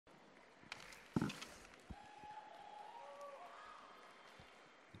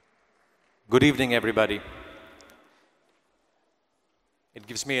Good evening, everybody. It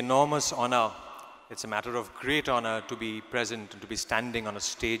gives me enormous honor. It's a matter of great honor to be present and to be standing on a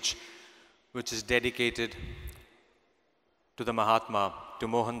stage which is dedicated to the Mahatma, to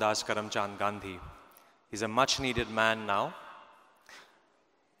Mohandas Karamchand Gandhi. He's a much-needed man now.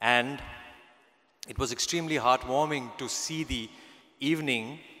 And it was extremely heartwarming to see the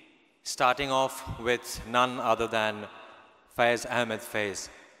evening starting off with none other than Faiz Ahmed Faiz.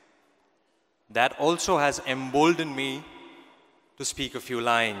 That also has emboldened me to speak a few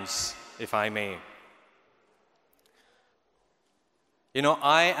lines, if I may. You know,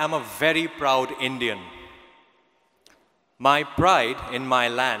 I am a very proud Indian. My pride in my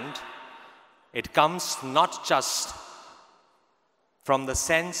land, it comes not just from the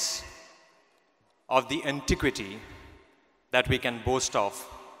sense of the antiquity that we can boast of,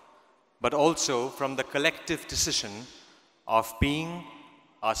 but also from the collective decision of being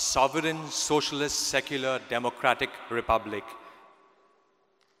a sovereign, socialist, secular, democratic republic.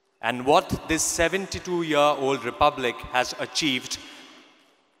 And what this 72-year-old republic has achieved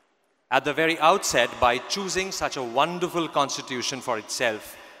at the very outset by choosing such a wonderful constitution for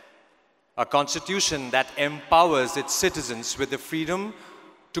itself, a constitution that empowers its citizens with the freedom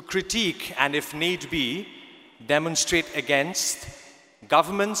to critique and, if need be, demonstrate against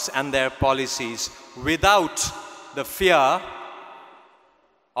governments and their policies without the fear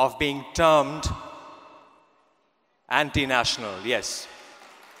of being termed anti-national. Yes.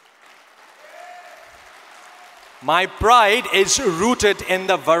 My pride is rooted in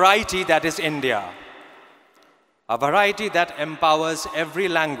the variety that is India, a variety that empowers every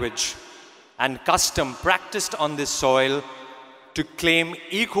language and custom practiced on this soil to claim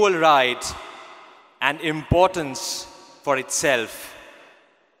equal right and importance for itself.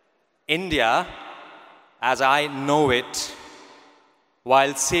 India, as I know it,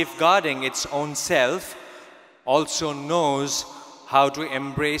 while safeguarding its own self, also knows how to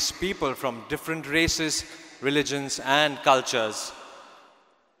embrace people from different races, religions, and cultures.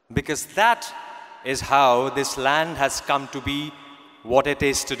 Because that is how this land has come to be what it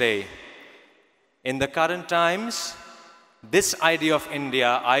is today. In the current times, this idea of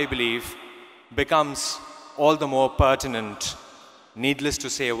India, I believe, becomes all the more pertinent. Needless to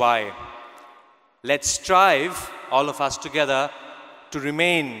say why. Let's strive, all of us together, to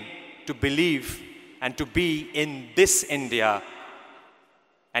remain, to believe, and to be in this India,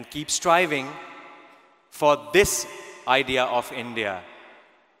 and keep striving for this idea of India.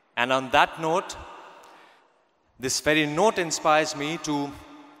 And on that note, this very note inspires me to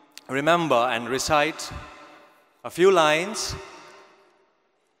remember and recite a few lines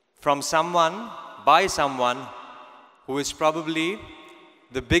from someone, by someone, who is probably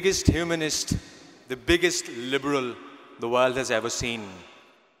the biggest humanist, the biggest liberal the world has ever seen.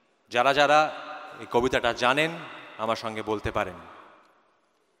 Jara jara ei kobitata janen amar sange bolte paren.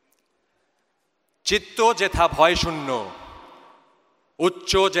 চিত্ত যেথা ভয় শূন্য,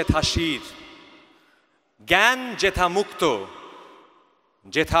 উচ্চ যেথা শির, জ্ঞান যেথা মুক্ত,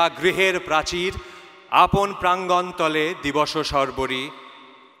 যেথা গৃহের প্রাচীর, আপন প্রাঙ্গণ তলে দিবস সর্বরি,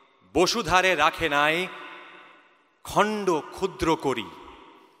 বসুধারে রাখে নাই খণ্ড ক্ষুদ্র করি,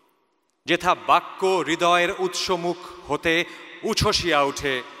 যেথা বাক্য হৃদয়ের উৎসমুখ হতে উচ্ছ্বসিয়া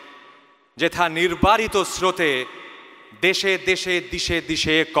উঠে, যেথা নির্বারিত স্রোতে দেশে দেশে দিশে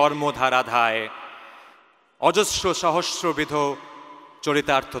দিশে কর্মধারা ধায়, অজস্র সহস্রবিধ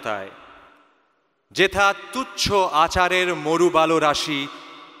চরিতার্থতায়, যেথা তুচ্ছ আচারের মরুবালো রাশি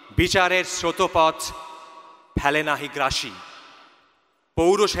বিচারের স্রোতপথ ফেলে নাহি গ্রাসী,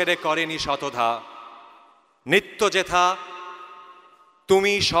 পৌরুষেরে করেনি শতধা, নিত্য যেথা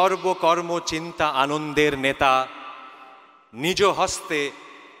তুমি সর্বকর্ম চিন্তা আনন্দের নেতা, নিজ হস্তে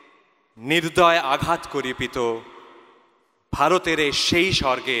নির্দয় আঘাত করিপিত, ভারতের সেই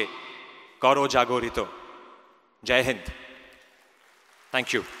স্বর্গে কর জাগরিত। জয় হিন্দ। Thank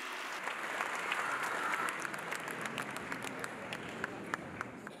you.